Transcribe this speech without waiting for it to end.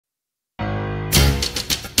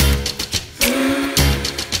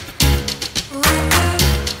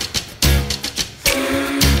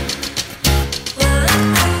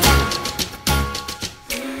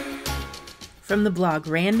From the blog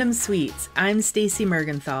Random Sweets, I'm Stacy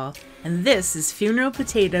Mergenthal, and this is Funeral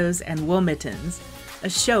Potatoes and Wool Mittens, a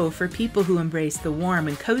show for people who embrace the warm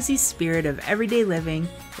and cozy spirit of everyday living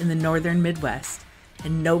in the northern Midwest.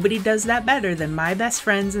 And nobody does that better than my best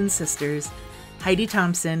friends and sisters, Heidi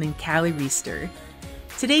Thomssen and Kalli Reisetter.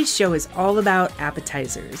 Today's show is all about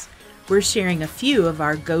appetizers. We're sharing a few of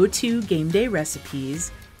our go-to game day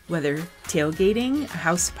recipes, whether tailgating, a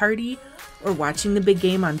house party, or watching the big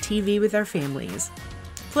game on TV with our families.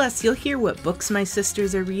 Plus, you'll hear what books my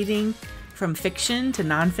sisters are reading, from fiction to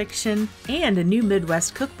nonfiction, and a new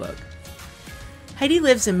Midwest cookbook. Heidi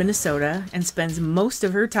lives in Minnesota and spends most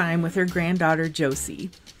of her time with her granddaughter Josie.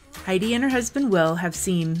 Heidi and her husband Will have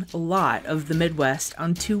seen a lot of the Midwest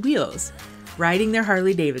on two wheels, riding their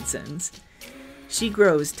Harley Davidsons. She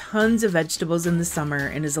grows tons of vegetables in the summer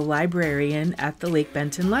and is a librarian at the Lake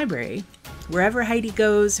Benton Library. Wherever Heidi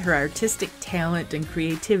goes, her artistic talent and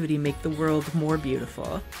creativity make the world more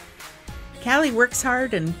beautiful. Kalli works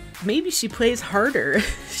hard and maybe she plays harder.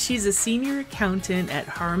 She's a senior accountant at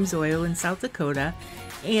Harms Oil in South Dakota,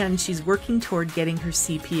 and she's working toward getting her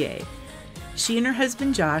CPA. She and her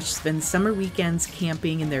husband Josh spend summer weekends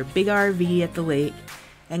camping in their big RV at the lake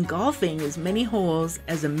and golfing as many holes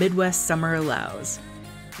as a Midwest summer allows.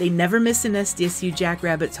 They never miss an SDSU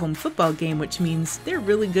Jackrabbits home football game, which means they're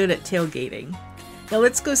really good at tailgating. Now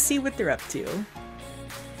let's go see what they're up to.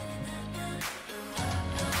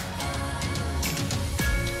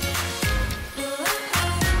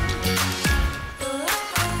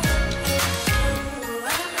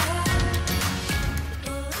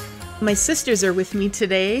 My sisters are with me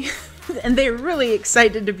today, and they're really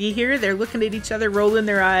excited to be here. They're looking at each other, rolling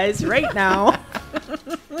their eyes right now.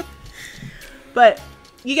 But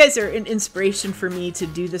you guys are an inspiration for me to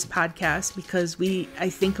do this podcast because I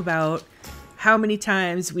think about how many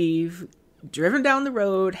times we've driven down the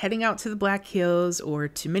road, heading out to the Black Hills or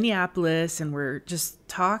to Minneapolis, and we're just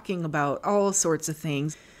talking about all sorts of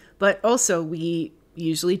things. But also we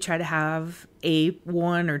usually try to have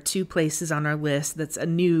one or two places on our list that's a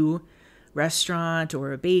new restaurant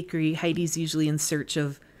or a bakery. Heidi's usually in search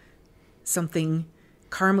of something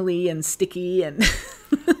caramely and sticky, and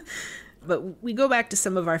but we go back to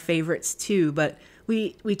some of our favorites too. But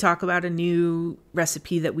we talk about a new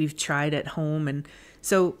recipe that we've tried at home, and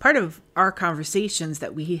so part of our conversations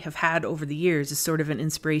that we have had over the years is sort of an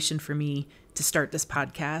inspiration for me to start this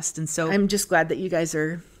podcast. And so I'm just glad that you guys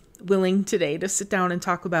are willing today to sit down and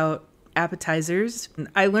talk about appetizers. And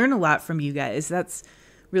I learn a lot from you guys. That's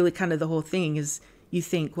really kind of the whole thing, is you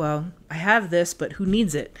think, well, I have this, but who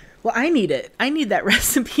needs it? Well, I need it. I need that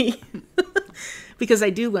recipe because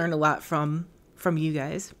I do learn a lot from you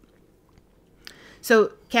guys.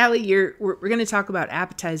 So Kalli, we're going to talk about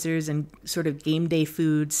appetizers and sort of game day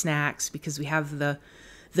food snacks because we have the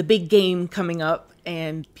big game coming up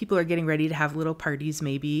and people are getting ready to have little parties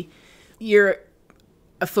maybe. You're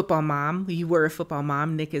a football mom. You were a football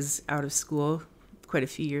mom. Nick is out of school quite a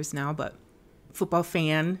few years now, but football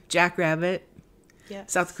fan, Jackrabbit,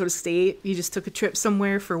 yes. South Dakota State. You just took a trip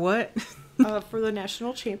somewhere for what? For the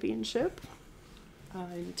national championship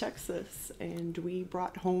in Texas, and we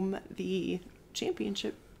brought home the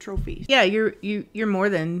championship trophy. Yeah, you're more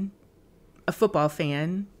than a football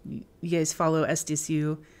fan. You guys follow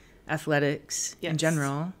SDSU athletics in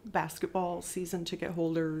general. Basketball season ticket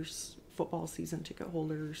holders, football season ticket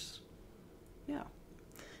holders. Yeah.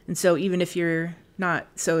 And so even if you're not,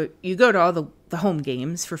 so you go to all the home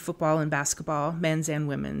games for football and basketball, men's and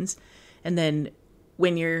women's. And then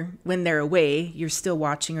when they're away, you're still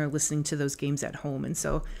watching or listening to those games at home. And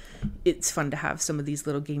so it's fun to have some of these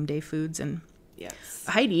little game day foods. And yes,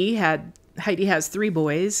 Heidi has three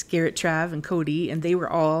boys, Garrett, Trav, and Cody, and they were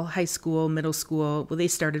all high school, middle school. Well, they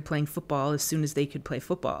started playing football as soon as they could play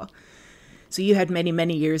football. So you had many,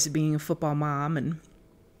 many years of being a football mom, and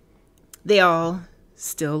they all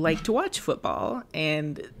still like to watch football,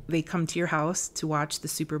 and they come to your house to watch the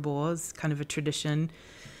Super Bowl. It's kind of a tradition.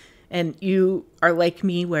 And you are like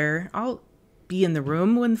me where I'll be in the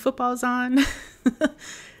room when football's on,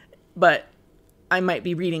 but I might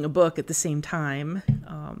be reading a book at the same time.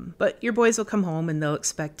 But your boys will come home and they'll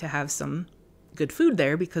expect to have some good food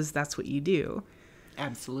there because that's what you do.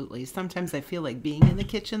 Absolutely. Sometimes I feel like being in the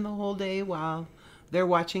kitchen the whole day while they're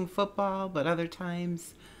watching football, but other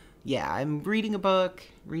times, yeah, I'm reading a book,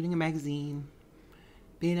 reading a magazine,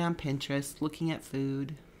 being on Pinterest, looking at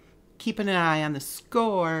food, keeping an eye on the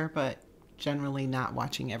score, but generally not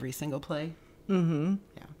watching every single play. Mm-hmm.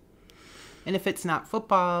 Yeah. And if it's not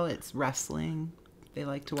football, it's wrestling. They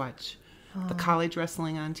like to watch the college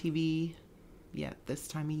wrestling on TV, this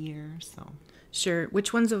time of year. So Sure.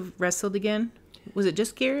 Which ones have wrestled again? Was it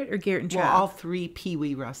just Garrett or Garrett and Trav? Well, all three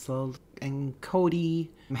Pee-wee wrestled, and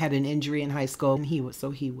Cody had an injury in high school, and he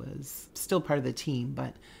was still part of the team,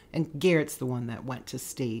 and Garrett's the one that went to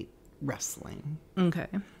state wrestling. Okay.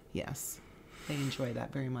 Yes. They enjoy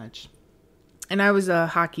that very much. And I was a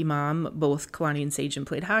hockey mom. Both Kalani and Sagen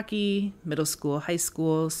played hockey, middle school, high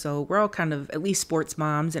school. So we're all kind of at least sports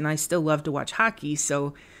moms, and I still love to watch hockey.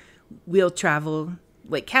 So we'll travel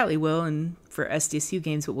like Callie will, and for SDSU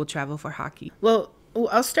games, but we'll travel for hockey. Well,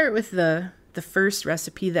 I'll start with the first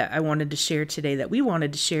recipe that I wanted to share today, that we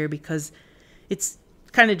wanted to share because it's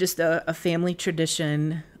kind of just a family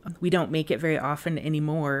tradition. We don't make it very often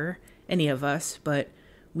anymore, any of us, but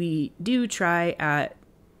we do try at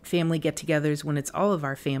family get-togethers when it's all of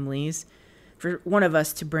our families for one of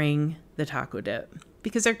us to bring the taco dip,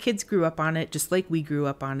 because our kids grew up on it just like we grew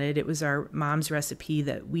up on it. It was our mom's recipe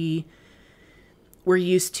that we were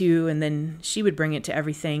used to, and then she would bring it to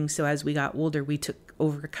everything. So as we got older, we took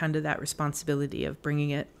over kind of that responsibility of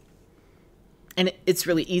bringing it. And it's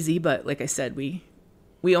really easy, but like I said, we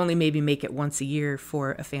only maybe make it once a year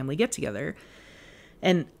for a family get-together.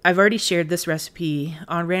 And I've already shared this recipe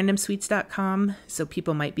on randomsweets.com, so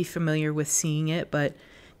people might be familiar with seeing it, but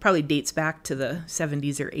probably dates back to the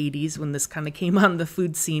 70s or 80s when this kind of came on the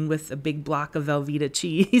food scene with a big block of Velveeta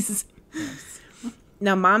cheese. Yes.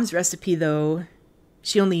 Now, Mom's recipe, though,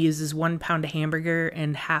 she only uses 1 pound of hamburger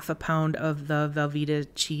and half a pound of the Velveeta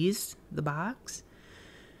cheese, the box.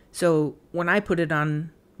 So when I put it on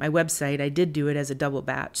my website, I did do it as a double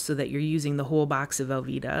batch so that you're using the whole box of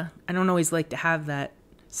Velveeta. I don't always like to have that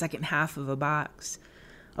second half of a box.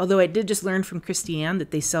 Although I did just learn from Christiane that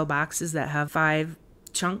they sell boxes that have 5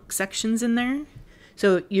 chunk sections in there.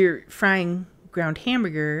 So you're frying ground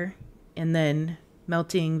hamburger and then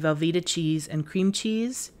melting Velveeta cheese and cream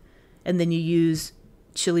cheese. And then you use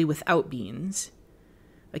chili without beans,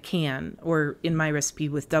 a can, or in my recipe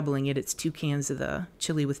with doubling it, it's 2 cans of the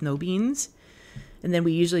chili with no beans. And then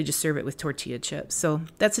we usually just serve it with tortilla chips. So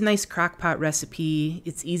that's a nice crock pot recipe.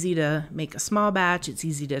 It's easy to make a small batch. It's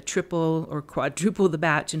easy to triple or quadruple the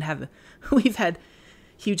batch and we've had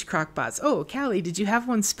huge crock pots. Oh, Callie, did you have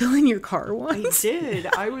one spill in your car once? I did.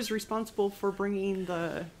 I was responsible for bringing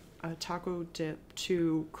the taco dip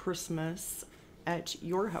to Christmas at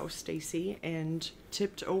your house, Stacy, and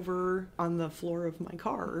tipped over on the floor of my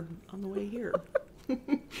car on the way here.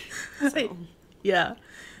 Yeah.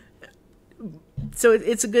 So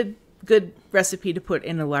it's a good recipe to put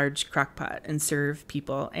in a large crock pot and serve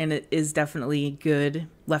people. And it is definitely good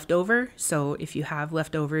leftover. So if you have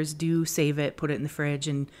leftovers, do save it, put it in the fridge,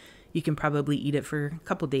 and you can probably eat it for a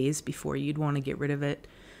couple days before you'd want to get rid of it.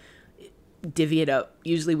 Divvy it up.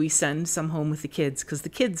 Usually we send some home with the kids because the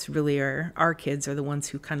kids really are, our kids are the ones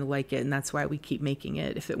who kind of like it. And that's why we keep making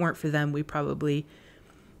it. If it weren't for them, we probably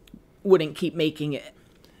wouldn't keep making it.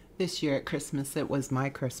 This year at Christmas, it was my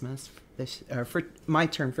Christmas, for my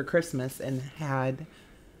turn for Christmas, and had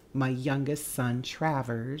my youngest son,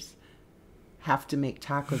 Travers, have to make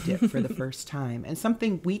taco dip for the first time. And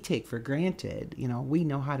something we take for granted. You know, we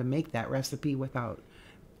know how to make that recipe without,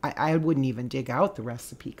 I wouldn't even dig out the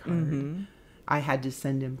recipe card. Mm-hmm. I had to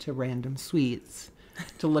send him to Random Sweets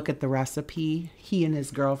to look at the recipe. He and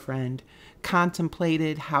his girlfriend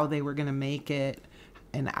contemplated how they were going to make it.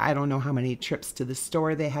 And I don't know how many trips to the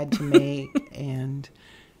store they had to make. And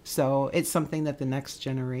so it's something that the next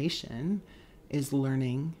generation is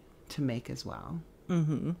learning to make as well.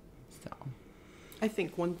 Mm-hmm. So I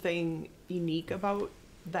think one thing unique about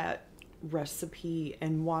that recipe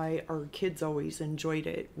and why our kids always enjoyed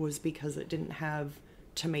it was because it didn't have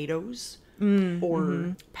tomatoes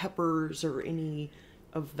or peppers or any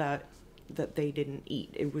of that they didn't eat.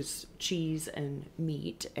 It was cheese and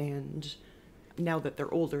meat, and now that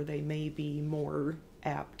they're older, they may be more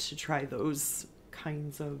apt to try those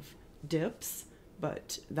kinds of dips,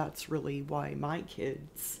 but that's really why my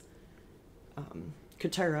kids,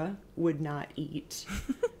 Katara, would not eat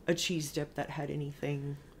a cheese dip that had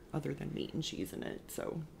anything other than meat and cheese in it.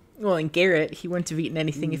 So, well, and Garrett, he wouldn't have eaten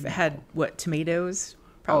anything if it had tomatoes.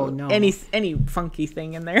 Probably, oh no, any funky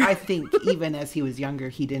thing in there. I think even as he was younger,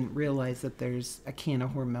 he didn't realize that there's a can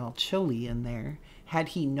of Hormel chili in there. Had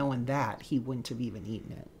he known that, he wouldn't have even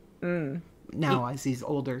eaten it. Now, as he's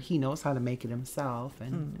older, he knows how to make it himself,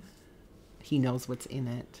 and he knows what's in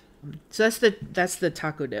it. So that's the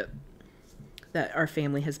taco dip that our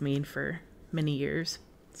family has made for many years.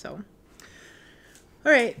 So,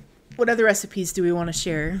 all right, what other recipes do we want to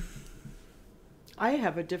share? I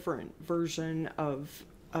have a different version of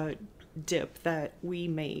a dip that we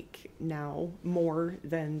make now more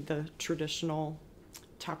than the traditional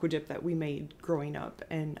taco dip that we made growing up,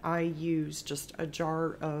 and I use just a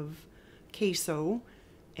jar of queso,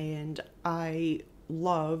 and I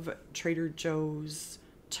love Trader Joe's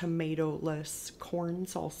tomato-less corn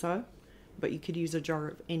salsa, but you could use a jar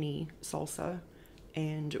of any salsa.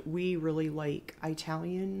 And we really like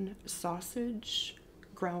Italian sausage,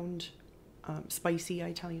 ground spicy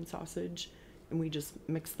Italian sausage, and we just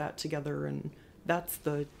mix that together, and that's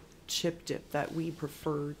the chip dip that we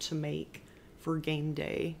prefer to make for game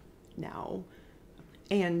day now.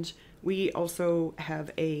 And we also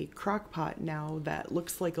have a crock pot now that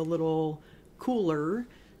looks like a little cooler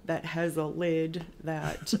that has a lid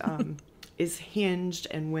that is hinged,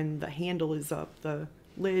 and when the handle is up, the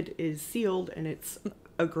lid is sealed, and it's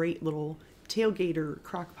a great little tailgater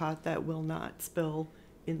crock pot that will not spill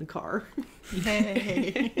in the car.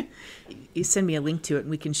 Yay. You send me a link to it and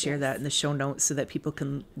we can share that in the show notes so that people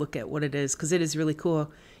can look at what it is, because it is really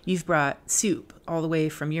cool. You've brought soup all the way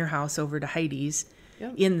from your house over to Heidi's.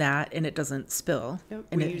 Yep. In that, and it doesn't spill. Yep.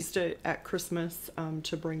 We used it at Christmas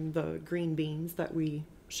to bring the green beans that we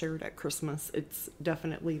shared at Christmas. It's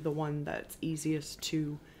definitely the one that's easiest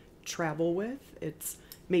to travel with. It's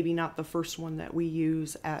maybe not the first one that we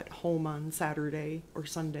use at home on Saturday or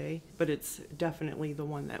Sunday, but it's definitely the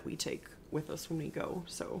one that we take with us when we go.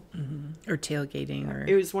 So, or tailgating, or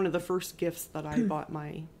it was one of the first gifts that I bought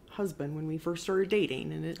my husband when we first started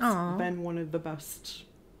dating, and it's been one of the best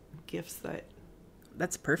gifts that.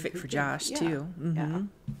 That's perfect for Josh, too. Mm-hmm. Yeah.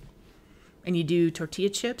 And you do tortilla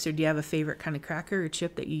chips, or do you have a favorite kind of cracker or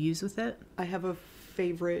chip that you use with it? I have a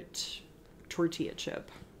favorite tortilla chip.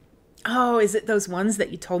 Oh, is it those ones that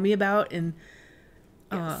you told me about? And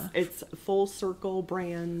yes, it's Full Circle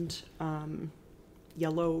brand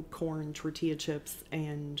yellow corn tortilla chips,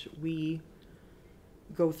 and we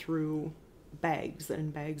go through bags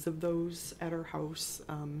and bags of those at our house.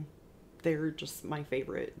 They're just my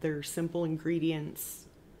favorite. They're simple ingredients.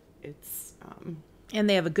 It's and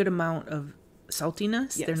they have a good amount of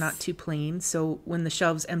saltiness. Yes. They're not too plain. So when the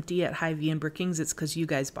shelves empty at Hy-Vee and Brookings, it's because you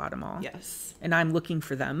guys bought them all. Yes. And I'm looking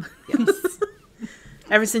for them. Yes.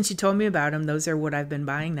 Ever since you told me about them, those are what I've been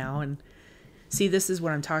buying now. And see, this is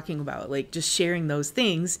what I'm talking about. Like, just sharing those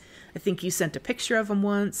things. I think you sent a picture of them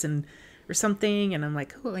once or something. And I'm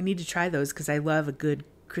like, oh, I need to try those because I love a good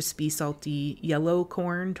crispy, salty, yellow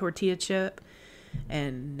corn tortilla chip.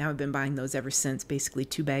 And now I've been buying those ever since, basically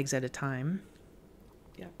 2 bags at a time.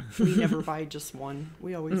 Yeah, we never buy just one.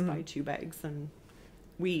 We always buy 2 bags, and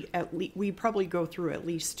we probably go through at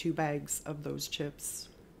least 2 bags of those chips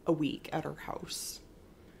a week at our house.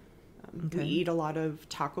 We eat a lot of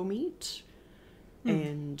taco meat,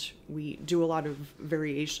 and we do a lot of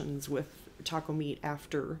variations with taco meat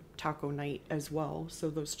after taco night as well. So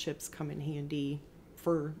those chips come in handy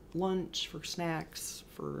for lunch, for snacks,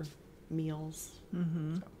 for meals. So.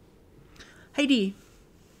 Heidi,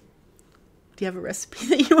 do you have a recipe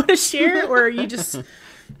that you want to share, or are you just,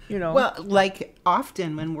 Well, like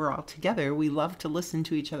often when we're all together, we love to listen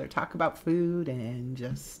to each other talk about food and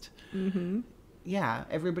just, yeah,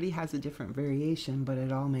 everybody has a different variation, but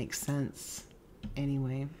it all makes sense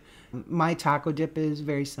anyway. My taco dip is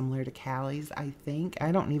very similar to Kalli's, I think.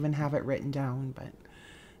 I don't even have it written down, but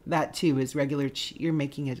that too is regular. You're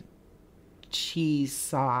making a cheese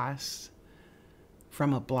sauce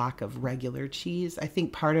from a block of regular cheese. I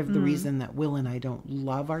think part of the reason that Will and I don't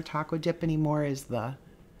love our taco dip anymore is the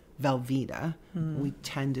Velveeta. We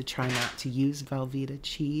tend to try not to use Velveeta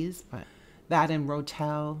cheese, but that and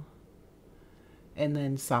Rotel, and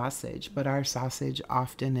then sausage. But our sausage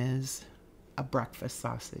often is a breakfast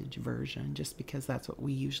sausage version, just because that's what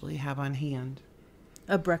we usually have on hand.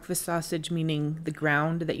 a breakfast sausage meaning the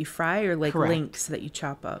ground that you fry, or like Correct. links that you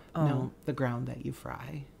chop up? Oh, No, the ground that you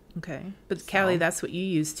fry. okay. But Kalli, that's what you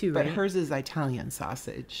use too, But right? hers is Italian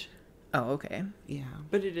sausage. Oh, okay. Yeah.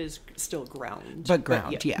 But it is still ground. But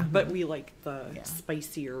ground, yeah. But we like the Yeah.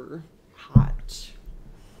 spicier, hot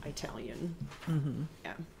Italian.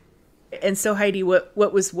 Yeah. And so, Heidi, what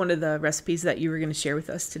was one of the recipes that you were going to share with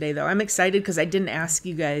us today, though? I'm excited because I didn't ask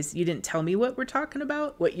you guys. You didn't tell me what we're talking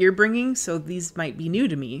about, what you're bringing, so these might be new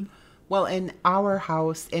to me. Well, in our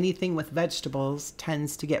house, anything with vegetables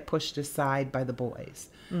tends to get pushed aside by the boys.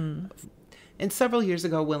 And several years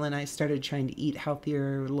ago, Will and I started trying to eat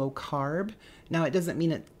healthier, low carb. Now, it doesn't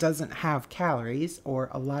mean it doesn't have calories or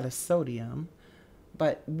a lot of sodium,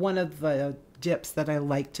 but one of the dips that I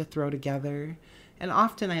like to throw together, and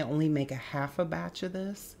often I only make a half a batch of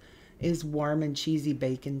this, is warm and cheesy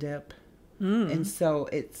bacon dip. And so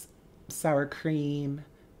it's sour cream,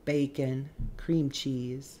 bacon, cream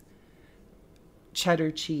cheese,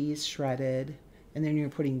 cheddar cheese shredded, and then you're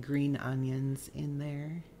putting green onions in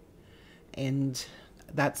there. And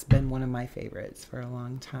that's been one of my favorites for a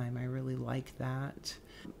long time. I really like that.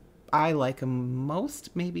 I like them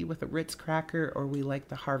most maybe with a Ritz cracker, or we like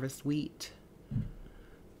the Harvest Wheat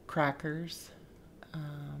crackers.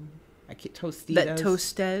 I get Tostitos. That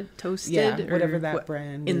toasted, yeah, or whatever that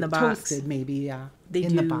brand in is. the box. Toasted, maybe, yeah. They in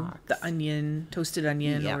do the box. the toasted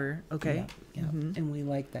onion, Yeah. or okay. Yeah. And we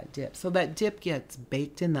like that dip. So that dip gets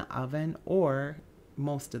baked in the oven, or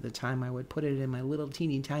most of the time I would put it in my little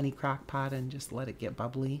teeny tiny crock pot and just let it get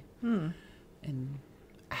bubbly. And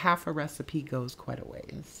half a recipe goes quite a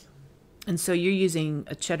ways. And so you're using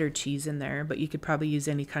a cheddar cheese in there, but you could probably use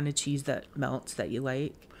any kind of cheese that melts that you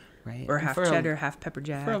like. Right. Or And half for cheddar, half pepper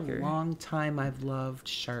jack. For a long time, I've loved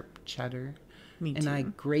sharp cheddar. Me too. And I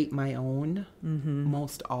grate my own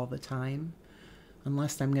most all the time.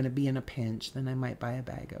 Unless I'm going to be in a pinch, then I might buy a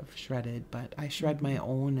bag of shredded. But I shred my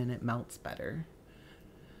own, and it melts better.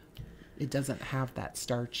 It doesn't have that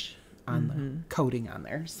starch on the coating on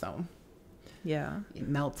there, so Yeah. it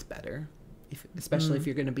melts better. Especially if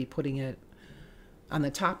you're going to be putting it on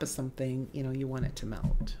the top of something, you want it to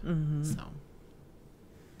melt. So,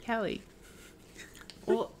 Kalli.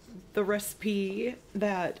 Well, the recipe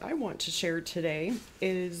that I want to share today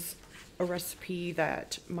is a recipe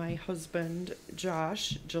that my husband,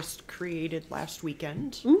 Josh, just created last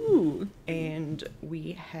weekend. Ooh. And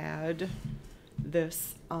we had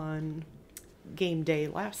this on game day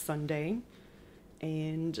last Sunday.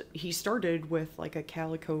 And he started with like a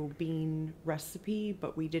calico bean recipe,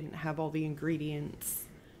 but we didn't have all the ingredients.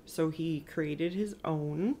 So he created his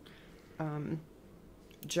own.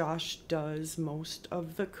 Josh does most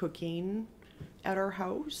of the cooking at our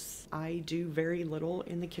house. I do very little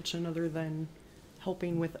in the kitchen other than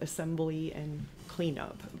helping with assembly and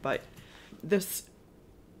cleanup. But this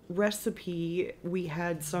recipe, we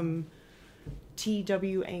had some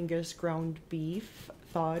TW Angus ground beef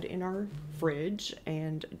thawed in our fridge,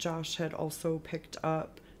 and Josh had also picked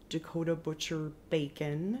up Dakota Butcher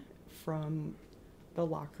bacon from the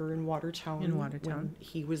locker in Watertown. When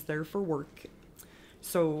he was there for work.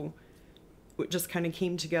 So it just kind of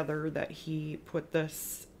came together that he put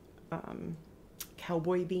this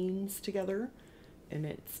cowboy beans together, and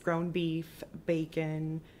it's ground beef,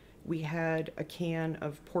 bacon. We had a can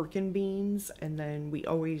of pork and beans, and then we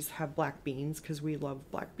always have black beans because we love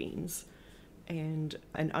black beans, and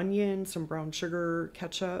an onion, some brown sugar,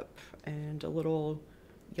 ketchup, and a little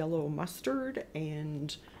yellow mustard,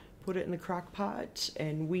 and put it in the crock pot,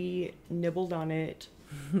 and we nibbled on it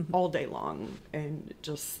all day long and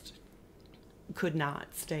just could not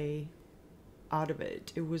stay out of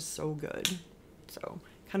it. It was so good. So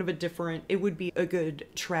kind of it would be a good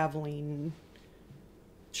traveling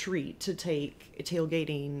treat to take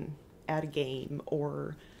tailgating at a game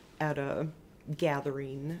or at a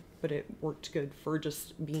gathering, but it worked good for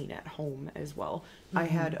just being at home as well. I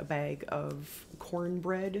had a bag of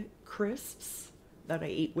cornbread crisps that I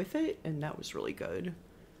ate with it, and that was really good.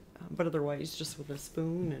 But otherwise, just with a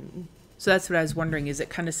spoon. And So that's what I was wondering. Is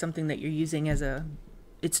it kind of something that you're using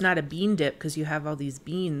it's not a bean dip because you have all these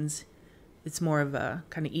beans. It's more of a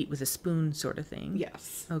kind of eat with a spoon sort of thing.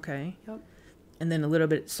 Yes. Okay. Yep. And then a little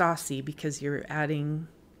bit saucy because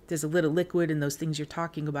there's a little liquid in those things you're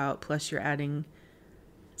talking about. Plus you're adding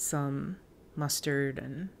some mustard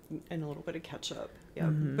and a little bit of ketchup. Yeah.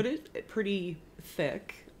 But it pretty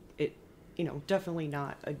thick. It, definitely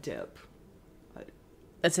not a dip.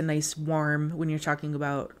 That's a nice warm, when you're talking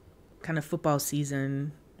about kind of football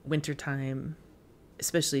season, wintertime,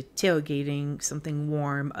 especially tailgating, something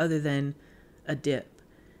warm other than a dip.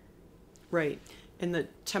 Right. And the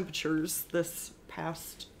temperatures this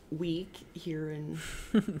past week here in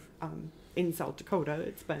South Dakota,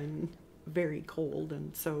 it's been very cold.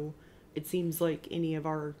 And so it seems like any of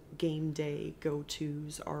our game day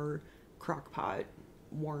go-tos are crock pot,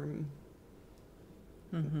 warm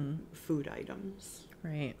food items.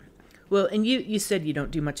 Right. Well, and you said you don't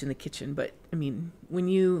do much in the kitchen, but I mean,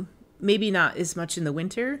 maybe not as much in the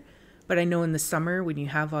winter, but I know in the summer when you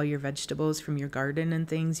have all your vegetables from your garden and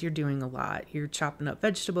things, you're doing a lot. You're chopping up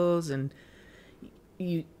vegetables, and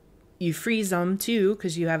you freeze them too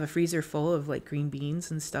because you have a freezer full of like green beans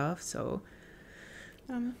and stuff. So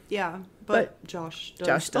yeah, but Josh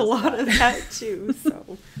does a lot of that too.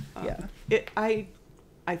 So yeah, I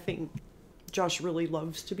think Josh really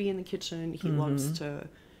loves to be in the kitchen. He loves to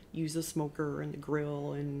use the smoker and the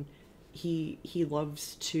grill, and he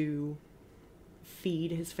loves to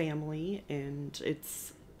feed his family, and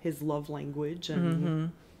it's his love language,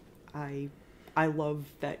 and I love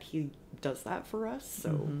that he does that for us.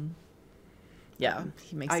 So yeah,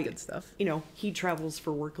 he makes good stuff. He travels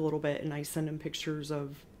for work a little bit, and I send him pictures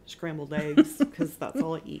of scrambled eggs because that's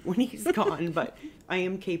all I eat when he's gone, but I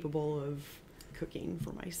am capable of cooking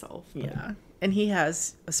for myself. Yeah. And he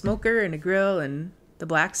has a smoker and a grill and the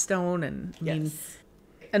Blackstone and Yes.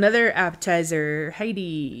 Another appetizer,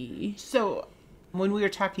 Heidi. So when we were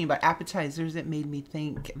talking about appetizers, it made me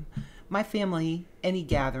think, my family, any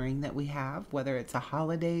gathering that we have, whether it's a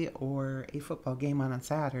holiday or a football game on a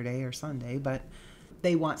Saturday or Sunday, but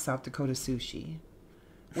they want South Dakota sushi,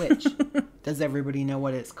 which does everybody know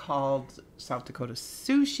what it's called? South Dakota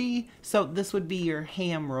sushi. So this would be your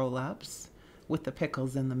ham roll-ups with the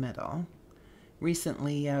pickles in the middle.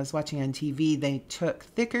 Recently, I was watching on TV, they took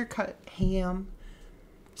thicker cut ham,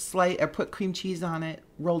 put cream cheese on it,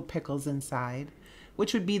 rolled pickles inside,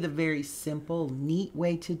 which would be the very simple, neat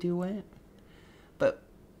way to do it. But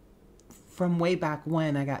from way back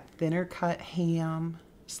when, I got thinner cut ham,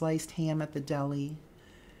 sliced ham at the deli,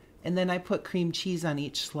 and then I put cream cheese on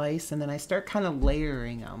each slice, and then I start kind of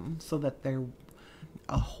layering them so that they're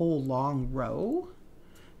a whole long row,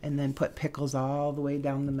 and then put pickles all the way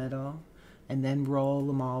down the middle, and then roll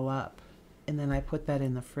them all up. And then I put that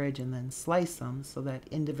in the fridge and then slice them so that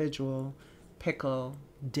individual pickle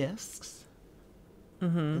discs.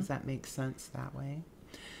 Does that make sense that way?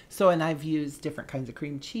 So, and I've used different kinds of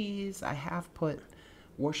cream cheese. I have put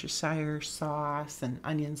Worcestershire sauce and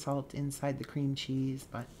onion salt inside the cream cheese,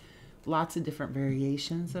 but lots of different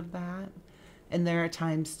variations of that. And there are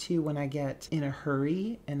times too when I get in a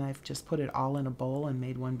hurry and I've just put it all in a bowl and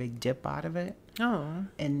made one big dip out of it. Oh.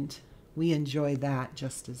 And we enjoy that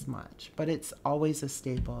just as much. But it's always a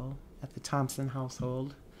staple at the Thomssen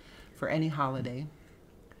household for any holiday.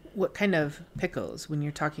 What kind of pickles when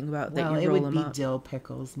you're talking about that Well, you it roll would them be up? dill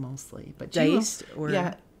pickles mostly. But Diced or?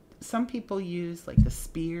 Yeah, some people use like the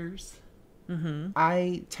spears.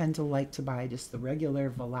 I tend to like to buy just the regular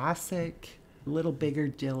Vlasic, little bigger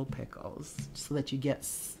dill pickles so that you get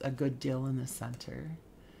a good dill in the center.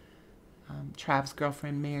 Trav's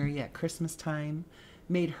girlfriend Mary at Christmas time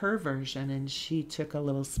made her version, and she took a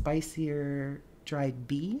little spicier dried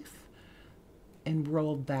beef and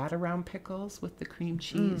rolled that around pickles with the cream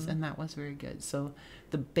cheese, and that was very good. So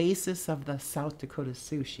the basis of the South Dakota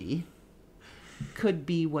sushi could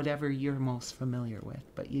be whatever you're most familiar with,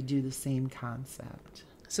 but you do the same concept.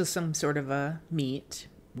 So some sort of a meat,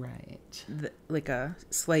 Right. like a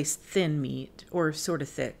sliced thin meat, or sort of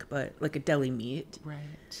thick, but like a deli meat.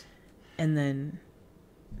 Right. And then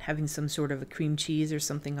having some sort of a cream cheese or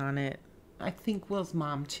something on it. I think Will's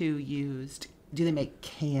mom too used, do they make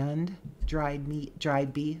canned dried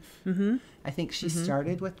beef? I think she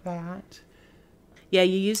started with that. Yeah,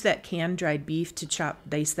 you use that canned dried beef to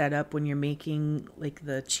dice that up when you're making like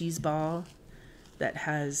the cheese ball that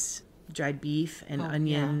has dried beef and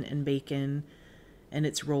onion and bacon, and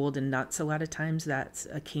it's rolled in nuts. A lot of times that's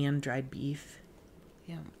a canned dried beef.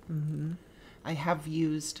 Yeah. I have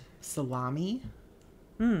used salami.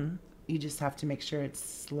 You just have to make sure it's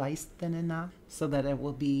sliced thin enough so that it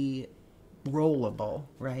will be rollable,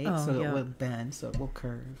 right? Oh, so yeah. it will bend, so it will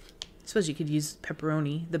curve. I suppose you could use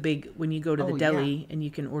pepperoni, the big, when you go to the deli and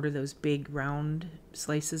you can order those big round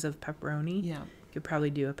slices of pepperoni. Yeah. You could probably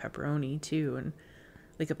do a pepperoni too, and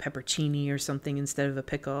like a peppercini or something instead of a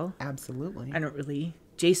pickle. Absolutely.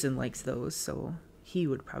 Jason likes those, so he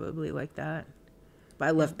would probably like that. But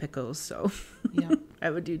I love pickles, so Yeah. I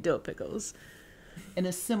would do dill pickles. And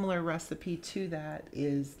a similar recipe to that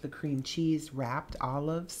is the cream cheese wrapped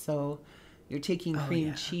olives. So you're taking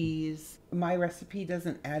cream cheese. My recipe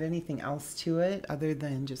doesn't add anything else to it other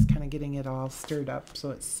than just kind of getting it all stirred up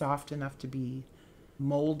so it's soft enough to be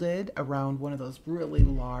molded around one of those really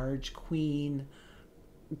large queen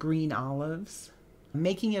green olives.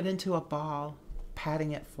 Making it into a ball,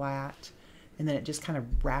 patting it flat, and then it just kind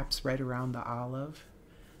of wraps right around the olive.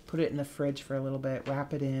 Put it in the fridge for a little bit,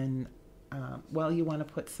 wrap it in. You want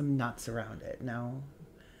to put some nuts around it. Now,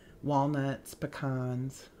 walnuts,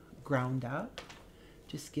 pecans, ground up.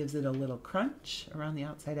 Just gives it a little crunch around the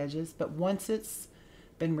outside edges. But once it's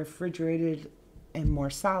been refrigerated and more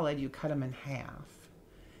solid, you cut them in half.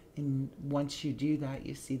 And once you do that,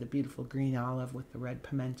 you see the beautiful green olive with the red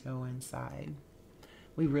pimento inside.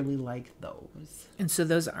 We really like those. And so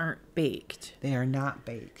those aren't baked. They are not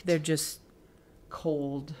baked. They're just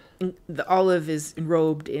cold. The olive is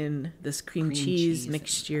enrobed in this cream cheese cheese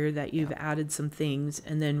mixture that you've added some things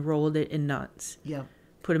and then rolled it in nuts. Yep.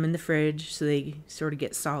 Put them in the fridge so they sort of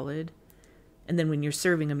get solid. And then when you're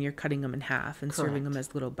serving them, you're cutting them in half and serving them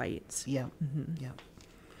as little bites. Yep. Yep.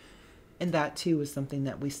 And that too was something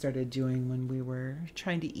that we started doing when we were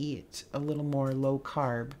trying to eat a little more low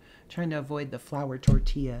carb, trying to avoid the flour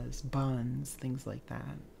tortillas, buns, things like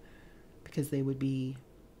that, because they would be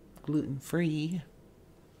gluten-free.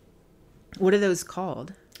 What are those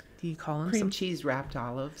called? Do you call them Cream cheese wrapped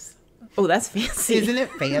olives. Oh, that's fancy. Isn't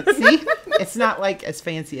it fancy? It's not like as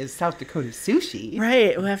fancy as South Dakota sushi.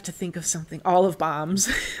 Right. We'll have to think of something. Olive bombs.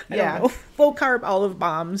 I don't know. Low carb olive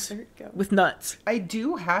bombs with nuts. I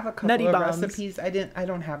do have a couple Nutty of bombs. recipes. I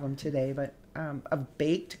don't have them today, but of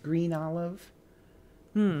baked green olive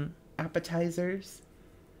appetizers.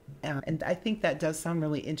 And I think that does sound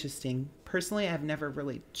really interesting. Personally, I've never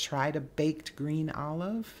really tried a baked green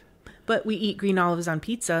olive. But we eat green olives on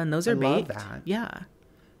pizza, and those are baked. Love that. Yeah.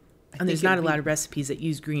 And there's not a lot of recipes that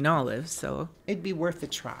use green olives, so it'd be worth a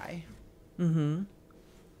try. Mm-hmm.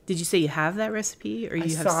 Did you say you have that recipe, or you I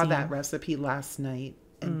have saw seen... that recipe last night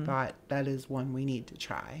and thought that is one we need to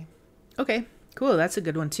try. Okay, cool. That's a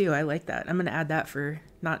good one too. I like that. I'm going to add that for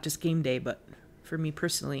not just game day, but for me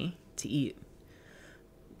personally to eat.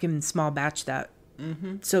 Can small batch that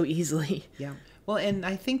so easily. Yeah. Well, and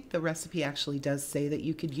I think the recipe actually does say that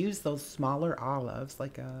you could use those smaller olives,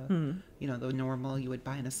 like the normal you would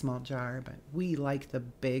buy in a small jar, but we like the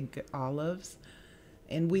big olives,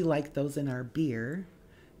 and we like those in our beer.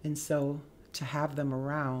 And so to have them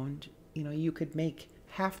around, you could make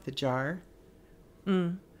half the jar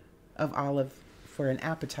of olive for an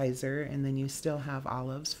appetizer, and then you still have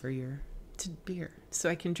olives for your beer. So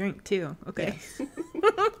I can drink too. Okay. Yes.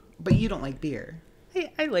 But you don't like beer.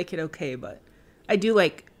 I like it okay, but I do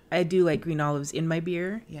like green olives in my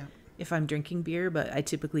beer. Yeah. If I'm drinking beer, but I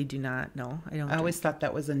typically do not. No, I don't. I always thought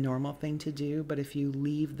that was a normal thing to do, but if you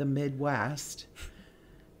leave the Midwest,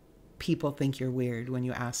 people think you're weird when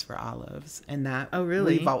you ask for olives. And that, oh,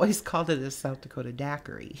 really? We've always called it a South Dakota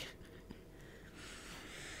daiquiri.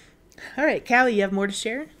 All right, Kalli, you have more to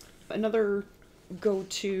share? Another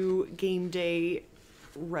go-to game day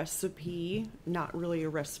recipe, not really a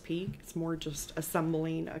recipe, it's more just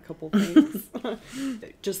assembling a couple things.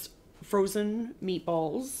 Just frozen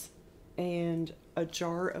meatballs and a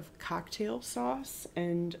jar of cocktail sauce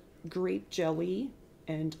and grape jelly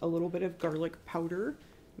and a little bit of garlic powder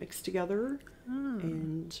mixed together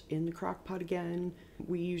and in the crock pot again.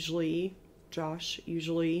 Josh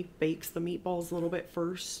usually bakes the meatballs a little bit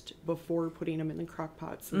first before putting them in the crock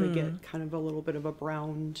pot, so they get kind of a little bit of a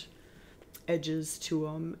browned edges to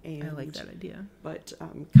them. And I like that idea. But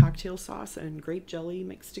cocktail sauce and grape jelly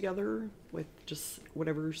mixed together with just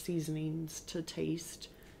whatever seasonings to taste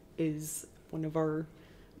is one of our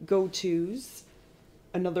go-tos.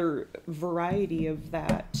 Another variety of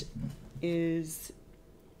that is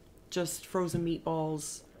just frozen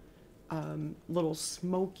meatballs, little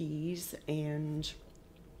smokies, and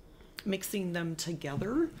mixing them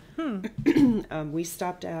together. We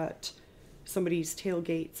stopped at somebody's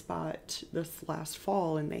tailgate spot this last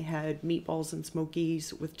fall, and they had meatballs and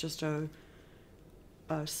smokies with just a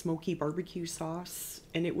smoky barbecue sauce,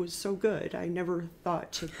 and it was so good. I never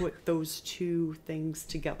thought to put those two things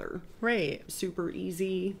together. Right. Super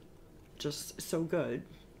easy, just so good.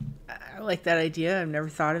 I like that idea. I've never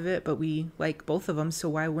thought of it, but we like both of them, so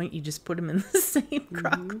why wouldn't you just put them in the same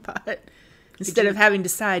crock pot? Instead of having to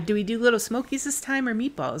decide, do we do little smokies this time or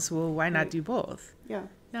meatballs? Well, why not do both? Yeah.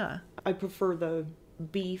 Yeah. I prefer the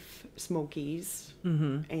beef smokies,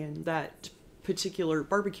 and that particular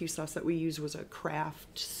barbecue sauce that we use was a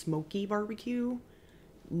Kraft smoky barbecue.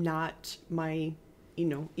 Not my,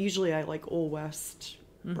 usually I like Old West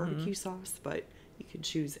barbecue sauce, but you could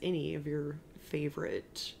choose any of your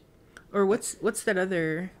favorite. Or what's that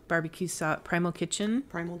other barbecue sauce? Primal Kitchen?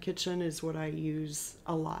 Primal Kitchen is what I use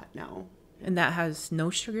a lot now. And that has no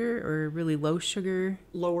sugar or really low sugar?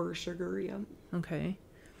 Lower sugar, yeah. Okay.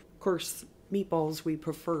 Of course, meatballs, we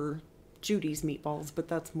prefer Judy's meatballs, but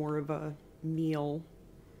that's more of a meal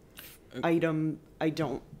item. I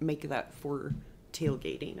don't make that for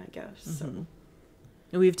tailgating, I guess. So.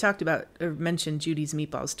 And we've talked about or mentioned Judy's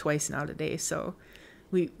meatballs twice now today, so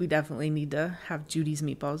we definitely need to have Judy's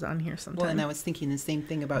meatballs on here sometime. Well, and I was thinking the same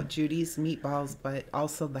thing about Judy's meatballs, but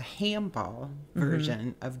also the ham ball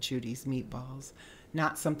version of Judy's meatballs.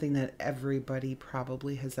 Not something that everybody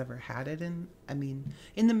probably has ever had it in. I mean,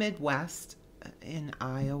 in the Midwest, in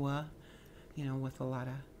Iowa, with a lot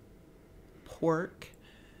of pork.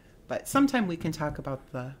 But sometime we can talk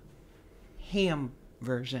about the ham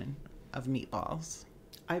version of meatballs.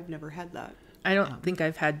 I've never had that. I don't think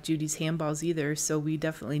I've had Judy's ham balls either, so we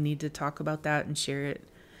definitely need to talk about that and share it.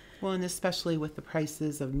 Well, and especially with the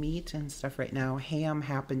prices of meat and stuff right now, ham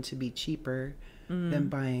happened to be cheaper than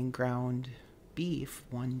buying ground beef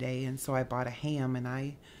one day. And so I bought a ham, and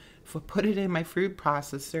I put it in my food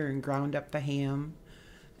processor and ground up the ham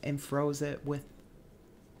and froze it with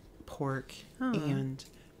pork and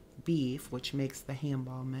beef, which makes the ham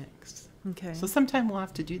ball mix. Okay. So sometime we'll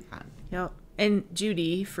have to do that. Yep. And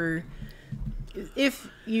Judy, for If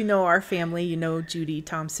you know our family, you know Judy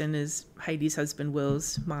Thomssen is Heidi's husband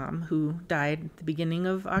Will's mom, who died at the beginning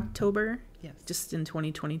of October, Yes. just in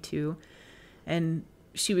 2022. And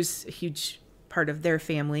she was a huge part of their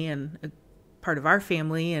family and a part of our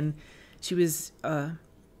family. And she was a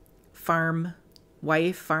farm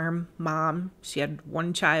wife, farm mom. She had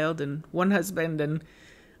one child and one husband and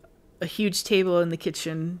a huge table in the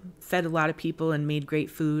kitchen, fed a lot of people and made great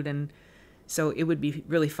food. And so it would be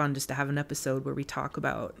really fun just to have an episode where we talk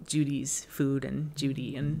about Judy's food and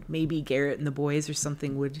Judy, and maybe Garrett and the boys or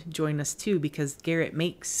something would join us too, because Garrett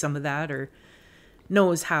makes some of that, or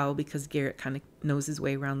knows how, because Garrett kind of knows his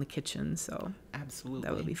way around the kitchen. So Absolutely.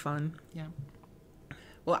 that would be fun. Yeah.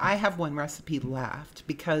 Well, I have one recipe left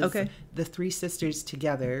because the three sisters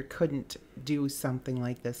together couldn't do something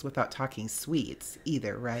like this without talking sweets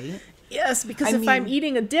either, right? Yes, because if I'm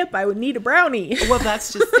eating a dip, I would need a brownie. Well,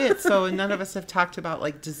 that's just it. So none of us have talked about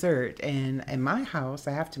like dessert. And in my house,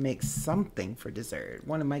 I have to make something for dessert.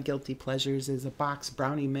 One of my guilty pleasures is a box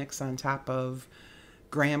brownie mix on top of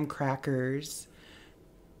graham crackers,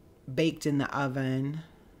 baked in the oven.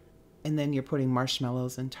 And then you're putting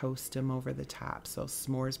marshmallows and toast them over the top. So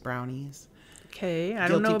s'mores brownies. Okay, I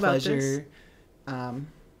don't know about pleasure, this.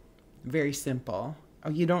 Very simple. Oh,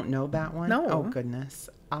 you don't know that one? No. Oh, goodness.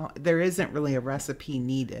 There isn't really a recipe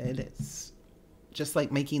needed. It's just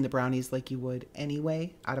like making the brownies like you would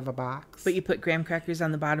anyway out of a box. But you put graham crackers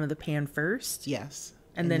on the bottom of the pan first? Yes.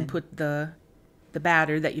 And then put the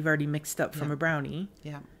batter that you've already mixed up from a brownie?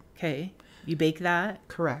 Yeah. Okay. You bake that?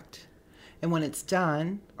 Correct. And when it's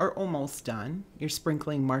done, or almost done, you're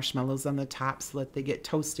sprinkling marshmallows on the top so that they get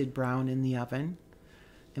toasted brown in the oven,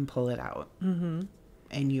 and pull it out. Mm-hmm.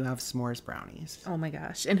 And you have s'mores brownies. Oh my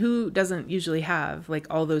gosh. And who doesn't usually have like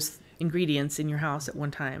all those ingredients in your house at one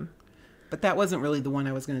time? But that wasn't really the one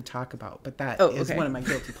I was going to talk about. But that is one of my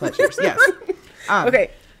guilty pleasures. Yes. Okay.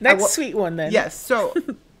 Next sweet one then. Yes. So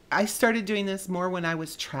I started doing this more when I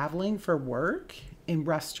was traveling for work in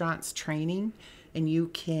restaurants training. And you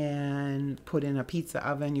can put in a pizza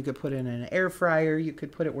oven. You could put it in an air fryer. You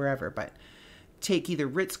could put it wherever. But take either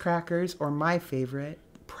Ritz crackers or my favorite,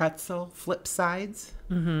 pretzel flip sides.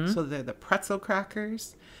 Mm-hmm. So they're the pretzel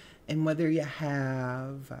crackers. And whether you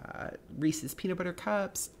have Reese's peanut butter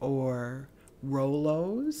cups or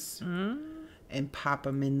Rolos, and pop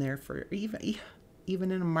them in there for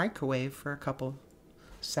even in a microwave for a couple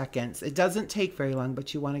seconds. It doesn't take very long,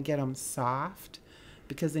 but you want to get them soft,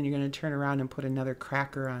 because then you're going to turn around and put another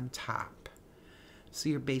cracker on top. So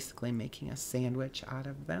you're basically making a sandwich out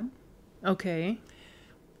of them. Okay.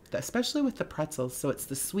 Especially with the pretzels. So it's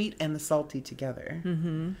the sweet and the salty together.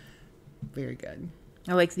 Mm-hmm. Very good.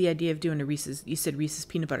 I like the idea of doing a Reese's. You said Reese's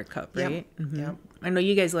peanut butter cup, right? Yep. Mm-hmm. Yep. I know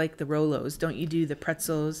you guys like the Rolos. Don't you do the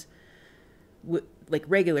pretzels, like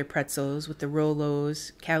regular pretzels with the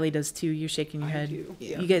Rolos? Kalli does too. You're shaking your head. I do.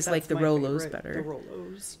 Yeah. You guys That's like the my Rolos favorite, better. The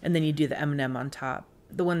Rolos. And then you do the M&M on top.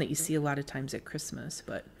 The one that you see a lot of times at Christmas,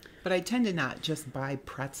 but I tend to not just buy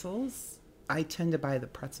pretzels. I tend to buy the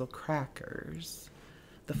pretzel crackers,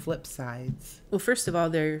 the flip sides. well, first of all,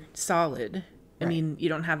 they're solid. I Right. mean, you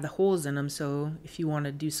don't have the holes in them, so if you want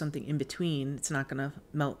to do something in between, it's not going to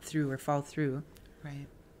melt through or fall through. Right.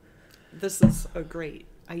 This is a great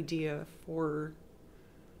idea for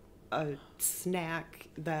a snack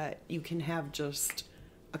that you can have just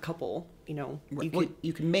a couple,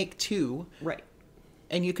 You can make two. Right.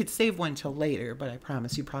 And you could save one till later, but I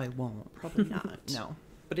promise you probably won't. Probably not. No.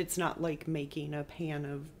 But it's not like making a pan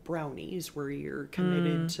of brownies where you're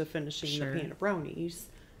committed to finishing Sure. the pan of brownies.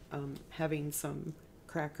 Having some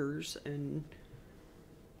crackers and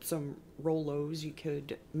some Rolos, you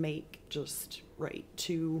could make just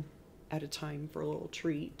two at a time for a little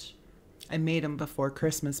treat. I made them before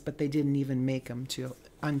Christmas, but they didn't even make them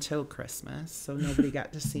until Christmas, so nobody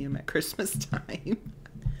got to see them at Christmas time.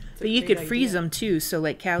 But you could freeze them too. So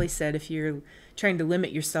like Kalli said, if you're trying to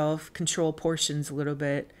limit yourself, control portions a little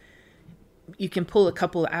bit, you can pull a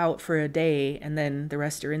couple out for a day and then the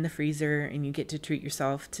rest are in the freezer and you get to treat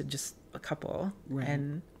yourself to just a couple. Right.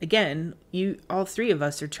 And again, all three of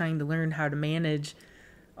us are trying to learn how to manage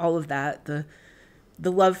all of that. The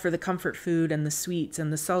love for the comfort food and the sweets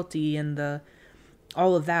and the salty and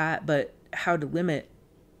all of that, but how to limit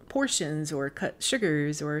portions or cut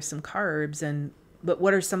sugars or some carbs. But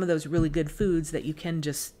what are some of those really good foods that you can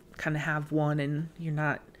just kind of have one and you're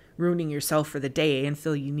not ruining yourself for the day and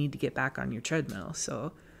feel you need to get back on your treadmill?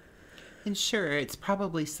 So, And sure, it's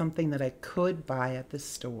probably something that I could buy at the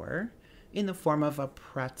store in the form of a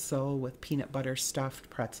pretzel with peanut butter stuffed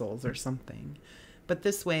pretzels or something. But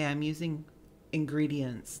this way I'm using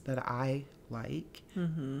ingredients that I like.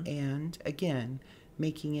 Mm-hmm. And again,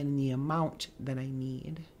 making it in the amount that I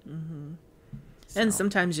need. Mm-hmm. So. And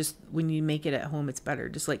sometimes just when you make it at home, it's better.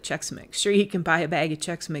 Just like Chex Mix. Sure, you can buy a bag of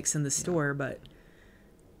Chex Mix in the store, but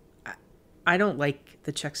I don't like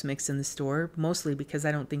the Chex Mix in the store, mostly because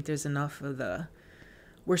I don't think there's enough of the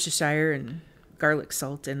Worcestershire and garlic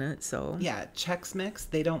salt in it. So yeah, Chex Mix,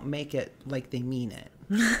 they don't make it like they mean it.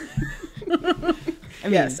 I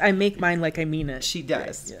mean, yes, I make mine like I mean it. She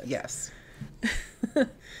does. Yes.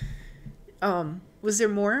 Was there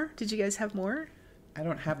more? Did you guys have more? I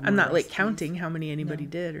don't have more. I'm not like recipes. counting how many anybody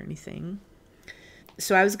did or anything.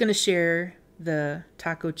 So I was going to share the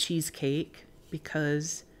taco cheesecake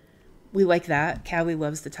because we like that. Kalli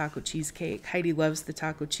loves the taco cheesecake. Heidi loves the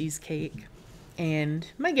taco cheesecake. And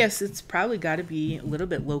my guess it's probably got to be a little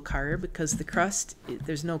bit low carb because the crust,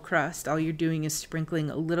 there's no crust. All you're doing is sprinkling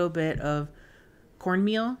a little bit of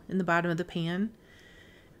cornmeal in the bottom of the pan.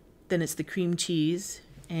 Then it's the cream cheese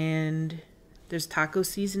and there's taco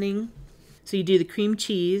seasoning. So you do the cream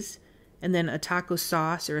cheese and then a taco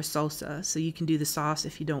sauce or a salsa. So you can do the sauce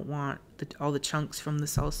if you don't want all the chunks from the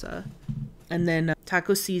salsa. And then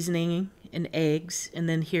taco seasoning and eggs. And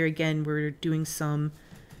then here again, we're doing some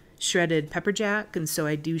shredded pepper jack. And so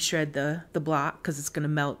I do shred the block because it's going to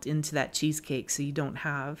melt into that cheesecake. So you don't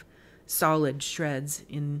have solid shreds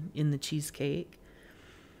in the cheesecake.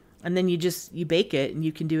 And then you bake it, and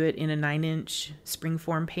you can do it in a 9-inch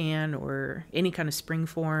springform pan or any kind of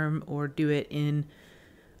springform, or do it in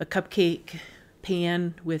a cupcake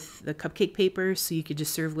pan with the cupcake paper. So you could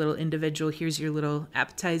just serve little individual, here's your little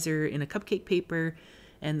appetizer in a cupcake paper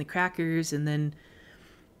and the crackers. And then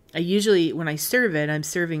I usually, when I serve it, I'm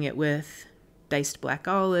serving it with diced black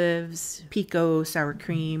olives, pico, sour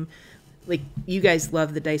cream. Like, you guys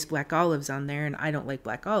love the diced black olives on there, and I don't like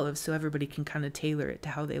black olives, so everybody can kind of tailor it to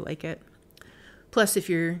how they like it. Plus,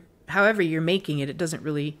 however you're making it, it doesn't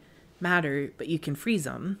really matter, but you can freeze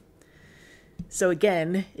them. So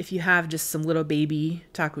again, if you have just some little baby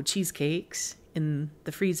taco cheesecakes in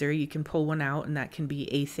the freezer, you can pull one out, and that can be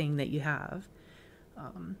a thing that you have.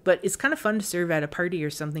 But it's kind of fun to serve at a party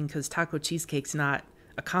or something because taco cheesecake's not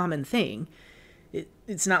a common thing.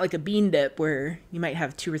 It's not like a bean dip where you might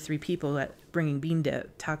have 2 or 3 people bringing bean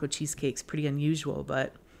dip. Taco cheesecake's pretty unusual,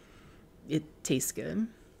 but it tastes good.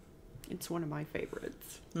 It's one of my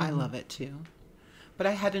favorites. I love it too. But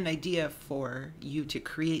I had an idea for you to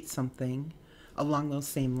create something along those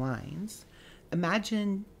same lines.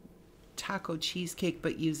 Imagine taco cheesecake,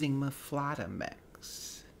 but using muffletta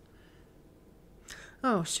mix.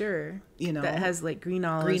 Oh, sure. You know, that has like green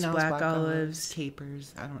olives, black olives,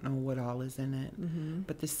 capers. I don't know what all is in it,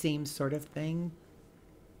 but the same sort of thing.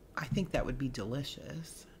 I think that would be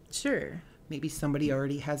delicious. Sure. Maybe somebody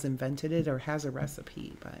already has invented it or has a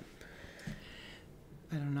recipe, but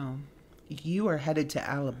I don't know. You are headed to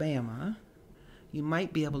Alabama. You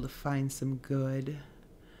might be able to find some good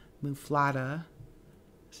muffletta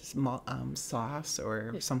sauce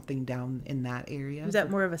or something down in that area. Is that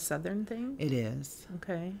more of a southern thing? It is.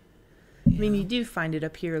 Okay. Yeah. I mean, you do find it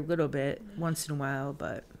up here a little bit once in a while,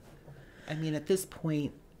 but I mean, at this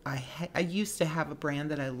point, I used to have a brand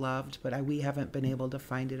that I loved, but we haven't been able to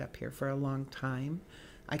find it up here for a long time.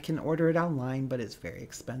 I can order it online, but it's very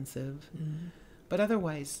expensive. But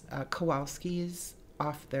otherwise, Kowalski's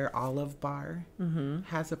off their Olive Bar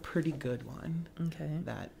has a pretty good one. Okay.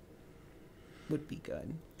 That would be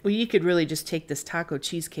good. Well, you could really just take this taco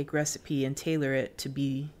cheesecake recipe and tailor it to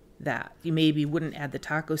be that. You maybe wouldn't add the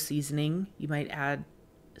taco seasoning. You might add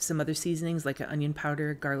some other seasonings like an onion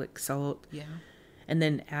powder, garlic salt. Yeah. And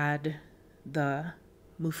then add the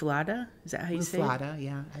muffletta. Is that how you say it? Muffletta,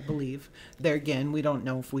 yeah, I believe. There again, we don't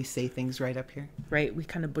know if we say things right up here. Right. We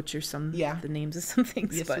kind of butcher the names of some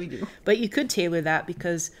things. Yes, we do. But you could tailor that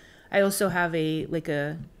because I also have a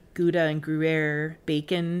Gouda and Gruyere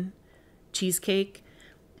bacon cheesecake.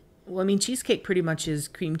 Well, I mean, cheesecake pretty much is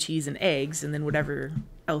cream cheese and eggs and then whatever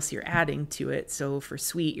else you're adding to it. So for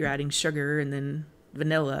sweet, you're adding sugar and then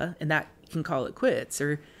vanilla, and that you can call it quits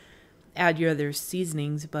or add your other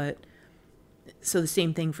seasonings. But so the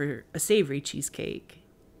same thing for a savory cheesecake.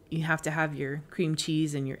 You have to have your cream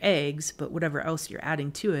cheese and your eggs, but whatever else you're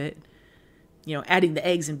adding to it, adding the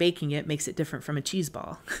eggs and baking it makes it different from a cheese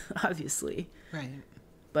ball, obviously. Right.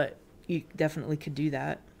 But you definitely could do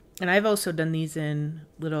that. And I've also done these in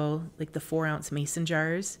little, like the 4-ounce mason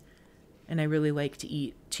jars. And I really like to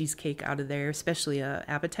eat cheesecake out of there, especially a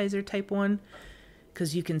appetizer type one,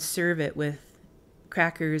 because you can serve it with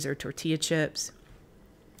crackers or tortilla chips.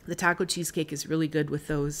 The taco cheesecake is really good with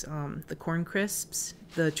those, the corn crisps,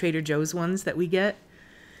 the Trader Joe's ones that we get.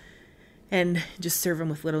 And just serve them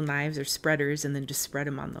with little knives or spreaders and then just spread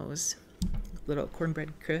them on those little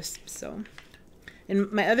cornbread crisps. So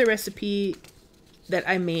And my other recipe that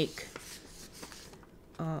I make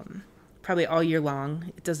probably all year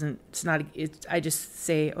long, I just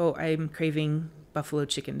say, oh, I'm craving buffalo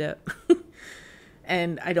chicken dip.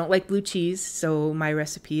 And I don't like blue cheese, so my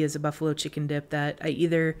recipe is a buffalo chicken dip that I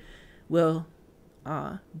either will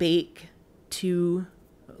bake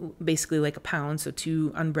basically like a pound, so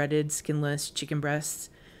 2 unbreaded, skinless chicken breasts,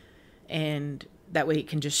 and that way it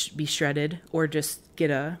can just be shredded, or just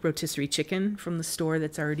get a rotisserie chicken from the store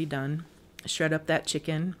that's already done, shred up that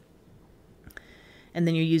chicken, and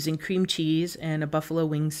then you're using cream cheese and a buffalo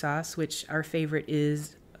wing sauce, which our favorite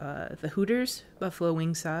is the Hooters buffalo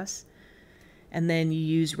wing sauce. And then you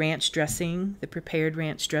use ranch dressing, the prepared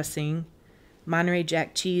ranch dressing, Monterey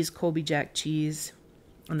Jack cheese, Colby Jack cheese,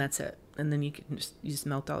 and that's it. And then you just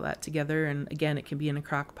melt all that together. And again, it can be in a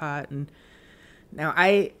crock pot. And now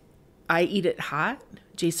I eat it hot.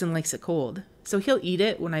 Jason likes it cold. So he'll eat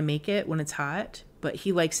it when I make it when it's hot, but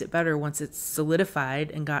he likes it better once it's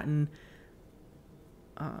solidified and gotten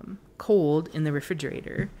cold in the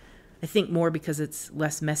refrigerator. I think more because it's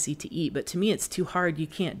less messy to eat, but to me it's too hard. You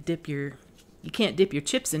can't dip your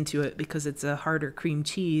chips into it because it's a harder cream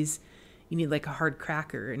cheese. You need like a hard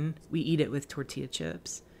cracker, and we eat it with tortilla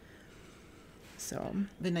chips. So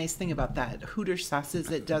the nice thing about that Hooter sauce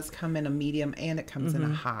is it does come in a medium and it comes in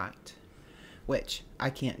a hot, which I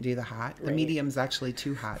can't do the hot. The medium's actually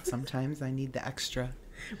too hot. Sometimes I need the extra.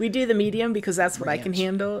 We do the medium because that's what ranch. I can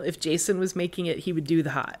handle. If Jason was making it, he would do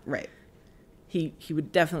the hot. Right. He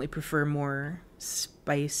would definitely prefer more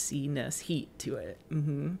spiciness, heat to it.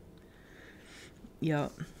 Mm-hmm.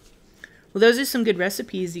 Yep. Well, those are some good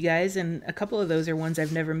recipes, you guys, and a couple of those are ones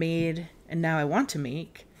I've never made, and now I want to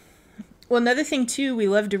make. Well, another thing, too, we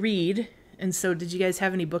love to read, and so did you guys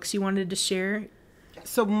have any books you wanted to share?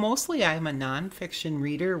 So mostly I'm a nonfiction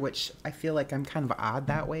reader, which I feel like I'm kind of odd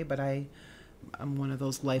that way, but I'm one of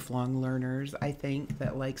those lifelong learners, I think,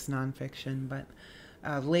 that likes nonfiction. But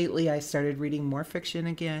lately I started reading more fiction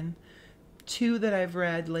again. 2 that I've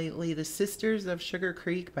read lately, The Sisters of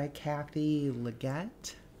Sugarcreek by Cathy,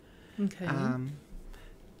 Liggett. Okay.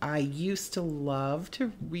 I used to love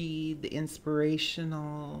to read the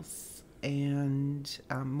inspirationals and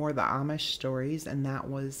more the Amish stories, and that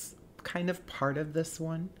was kind of part of this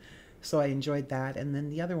one. So I enjoyed that. And then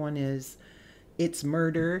the other one is It's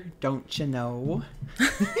Murder, Don't You Know?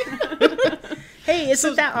 Hey,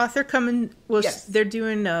 isn't that author coming? Well, yes. They're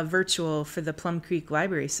doing a virtual for the Plum Creek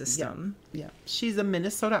Library System. Yeah. She's a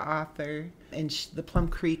Minnesota author, and the Plum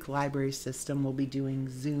Creek Library System will be doing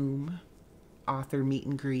Zoom author meet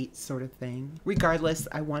and greet sort of thing. Regardless,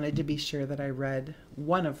 I wanted to be sure that I read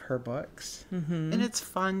one of her books. Mm-hmm. And it's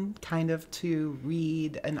fun kind of to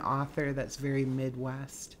read an author that's very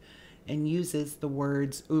Midwest and uses the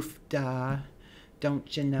words oof da,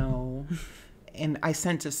 don't you know. And I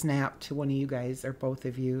sent a snap to one of you guys, or both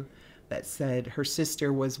of you, that said her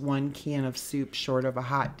sister was 1 can of soup short of a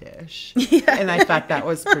hot dish. Yeah. And I thought that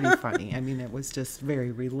was pretty funny. I mean, it was just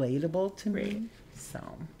very relatable to me. So,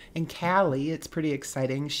 and Kalli, it's pretty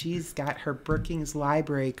exciting. She's got her Brookings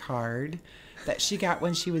Library card that she got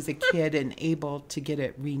when she was a kid and able to get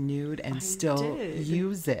it renewed and still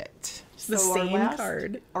use it. The same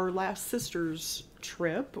card. Our last sister's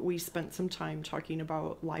trip, we spent some time talking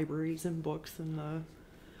about libraries and books on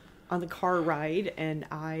the car ride, and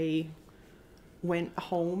I went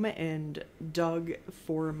home and dug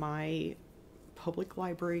for my public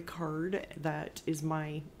library card that is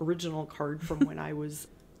my original card from when I was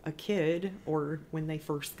a kid, or when they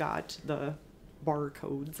first got the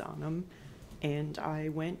barcodes on them, and I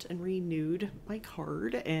went and renewed my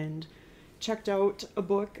card and checked out a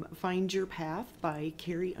book, Find Your Path by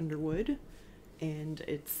Carrie Underwood, and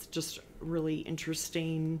it's just really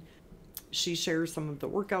interesting. She shares some of the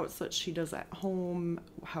workouts that she does at home,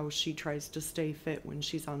 how she tries to stay fit when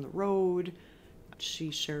she's on the road. She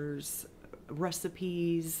shares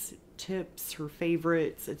recipes, tips, her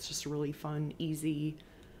favorites. It's just a really fun, easy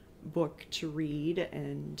book to read,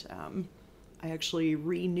 and I actually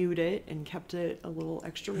renewed it and kept it a little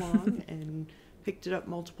extra long and picked it up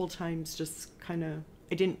multiple times, just kind of,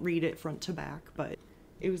 I didn't read it front to back, but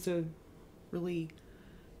it was a really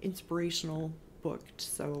inspirational book.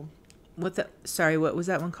 So what was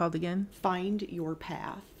that one called again? Find Your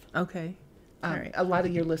Path. Okay. All right. A lot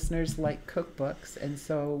of your listeners like cookbooks, and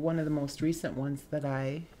so one of the most recent ones that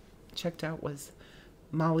I checked out was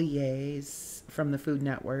Molly Ye's from the Food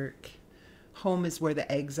Network, Home is Where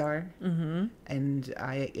the Eggs Are. Mm-hmm. And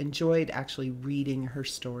I enjoyed actually reading her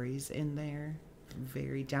stories in there.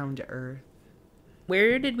 Very down to earth.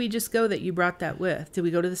 Where did we just go that you brought that with? Did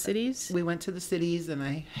we go to the cities? We went to the cities, and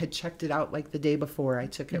I had checked it out like the day before. I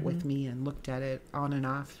took it with me and looked at it on and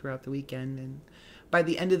off throughout the weekend. And by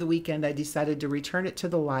the end of the weekend, I decided to return it to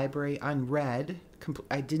the library unread.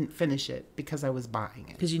 I didn't finish it because I was buying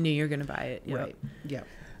it. Because you knew you were going to buy it. Yep. Right. Yeah.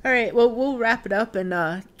 All right. Well, we'll wrap it up. And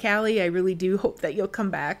Kalli, I really do hope that you'll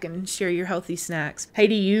come back and share your healthy snacks.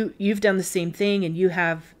 Heidi, you've done the same thing, and you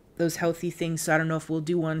have those healthy things. So I don't know if we'll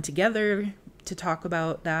do one together to talk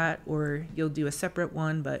about that, or you'll do a separate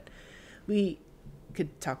one, but we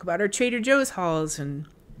could talk about our Trader Joe's hauls and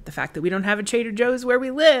the fact that we don't have a Trader Joe's where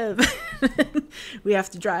we live. We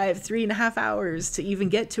have to drive 3.5 hours to even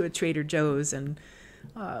get to a Trader Joe's, and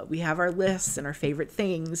we have our lists and our favorite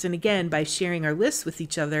things. And again, by sharing our lists with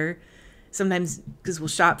each other, sometimes because we'll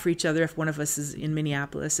shop for each other if one of us is in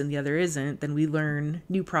Minneapolis and the other isn't, then we learn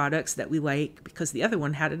new products that we like because the other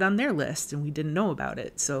one had it on their list and we didn't know about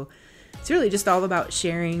it. So it's really just all about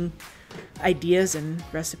sharing ideas and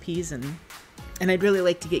recipes, and I'd really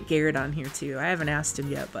like to get Garrett on here too. I haven't asked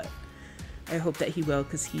him yet, but I hope that he will,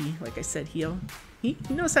 because he, like I said, he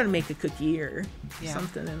knows how to make a cookie or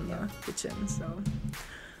something in the kitchen. So,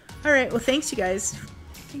 all right. Well, thanks, you guys.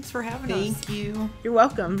 Thanks for having us. Thank you. You're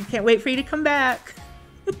welcome. Can't wait for you to come back.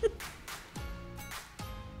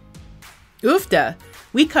 Oofda!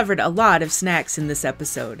 We covered a lot of snacks in this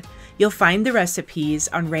episode. You'll find the recipes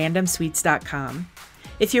on randomsweets.com.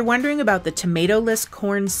 If you're wondering about the tomato-less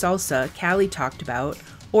corn salsa Kalli talked about,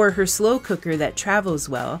 or her slow cooker that travels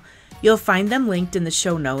well, you'll find them linked in the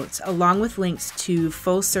show notes, along with links to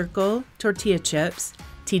Full Circle tortilla chips,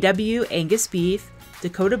 TW Angus Beef,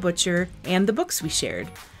 Dakota Butcher, and the books we shared.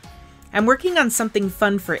 I'm working on something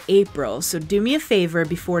fun for April, so do me a favor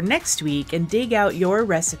before next week and dig out your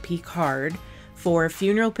recipe card for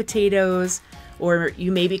funeral potatoes, or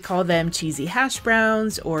you maybe call them cheesy hash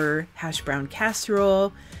browns or hash brown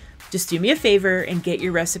casserole. Just do me a favor and get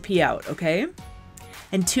your recipe out, okay?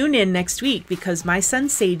 And tune in next week, because my son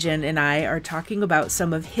Sajan and I are talking about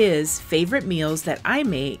some of his favorite meals that I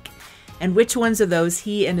make and which ones of those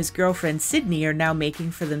he and his girlfriend Sydney are now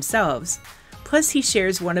making for themselves. Plus, he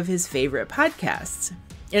shares one of his favorite podcasts,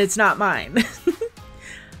 and it's not mine.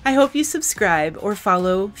 I hope you subscribe or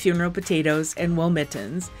follow Funeral Potatoes and Wool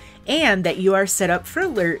Mittens, and that you are set up for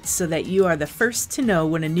alerts so that you are the first to know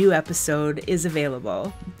when a new episode is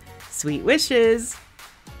available. Sweet wishes!